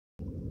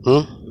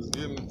Just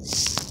get me.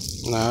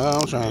 Nah,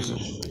 I'm trying to see.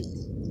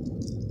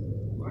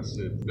 My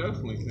shit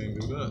definitely can't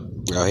do that.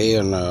 Oh,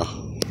 hell no.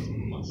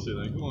 My shit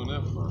ain't going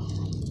that far.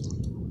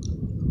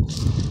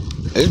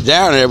 It's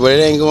down there, but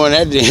it ain't going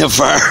that damn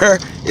far.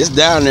 It's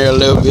down there a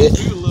little bit.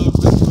 A little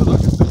bit, but I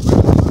can see better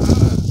than my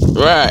eyes.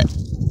 Right. I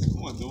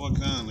went to what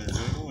kind there, dude?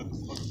 I went to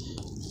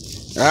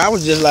fucking... I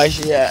was just like,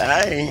 shit,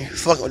 I ain't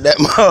fucking with that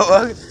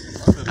motherfucker.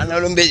 I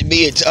know them bitch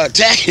be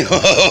attacking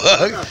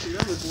motherfucker.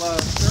 That was live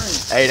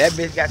stream. Hey, that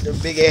bitch got them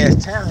big ass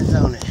talons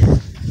on it.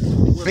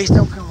 Bitch,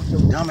 don't come with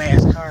your dumb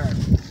ass car.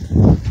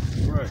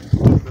 Right.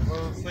 The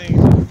whole thing.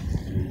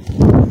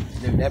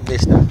 Dude, that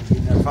bitch started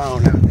getting her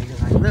phone out.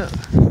 Nigga, like, look.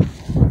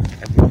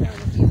 That bitch down there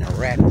eating a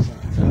rat or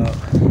something, dog.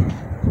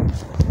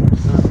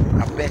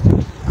 I bet you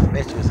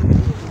it's a good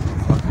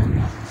motherfucker.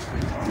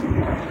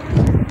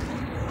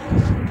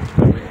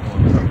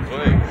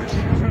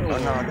 Oh, no,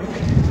 them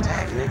bitches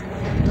attack, nigga.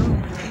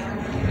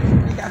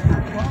 They got no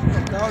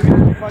phone, dog. You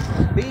got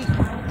fucking beat.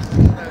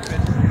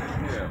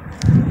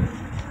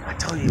 I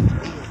told you it was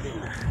big,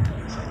 didn't I?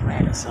 It's a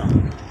rat or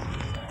something.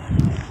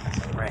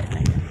 That's a rat,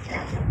 nigga.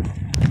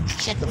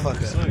 Shut the fuck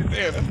up.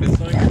 There, that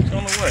bitch ain't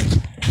on the way.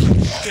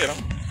 Shit,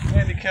 I'm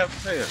handicapped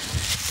as hell.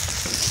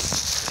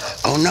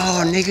 Oh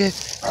no, nigga.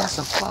 That's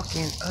a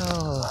fucking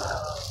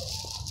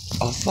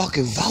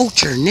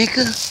vulture,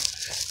 nigga.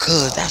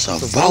 Cuz that's a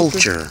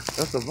vulture.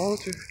 That's a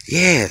vulture?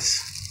 Yes.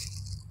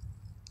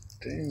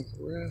 Damn,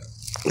 for real?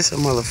 It's a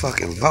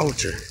motherfucking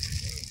vulture.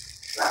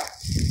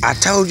 I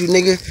told you,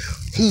 nigga,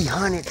 he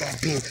hunted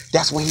that bitch.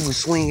 That's when he was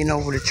swinging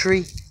over the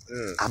tree.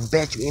 Yeah. I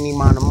bet you any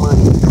amount of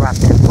money he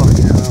dropped that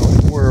fucking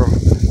squirrel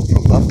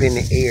from up in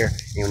the air,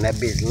 and when that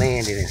bitch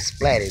landed and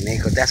splatted,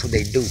 nigga, cause that's what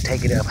they do.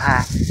 Take it up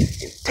high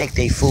and take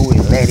their food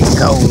and let it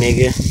go,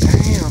 nigga.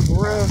 Damn,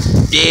 for real?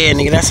 Yeah,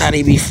 nigga, that's how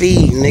they be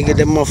feeding, nigga.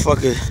 Them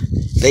motherfuckers,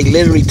 they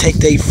literally take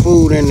their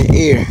food in the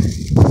air.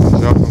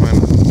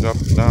 Drop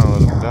them down,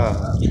 let them die.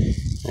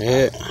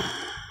 Yeah.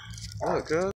 Look, cuz.